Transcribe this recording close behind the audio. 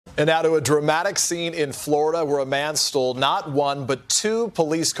And now to a dramatic scene in Florida where a man stole not one but two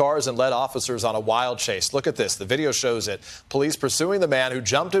police cars and led officers on a wild chase. Look at this. The video shows it. Police pursuing the man who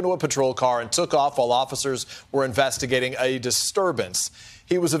jumped into a patrol car and took off while officers were investigating a disturbance.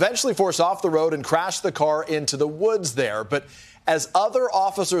 He was eventually forced off the road and crashed the car into the woods there. But as other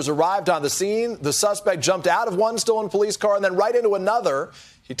officers arrived on the scene, the suspect jumped out of one stolen police car and then right into another.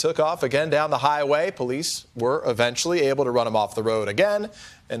 He took off again down the highway. Police were eventually able to run him off the road again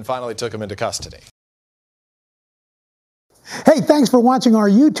and finally took him into custody. Hey, thanks for watching our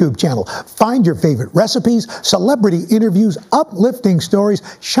YouTube channel. Find your favorite recipes, celebrity interviews, uplifting stories,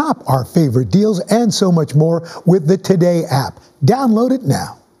 shop our favorite deals, and so much more with the Today app. Download it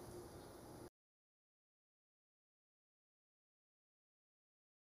now.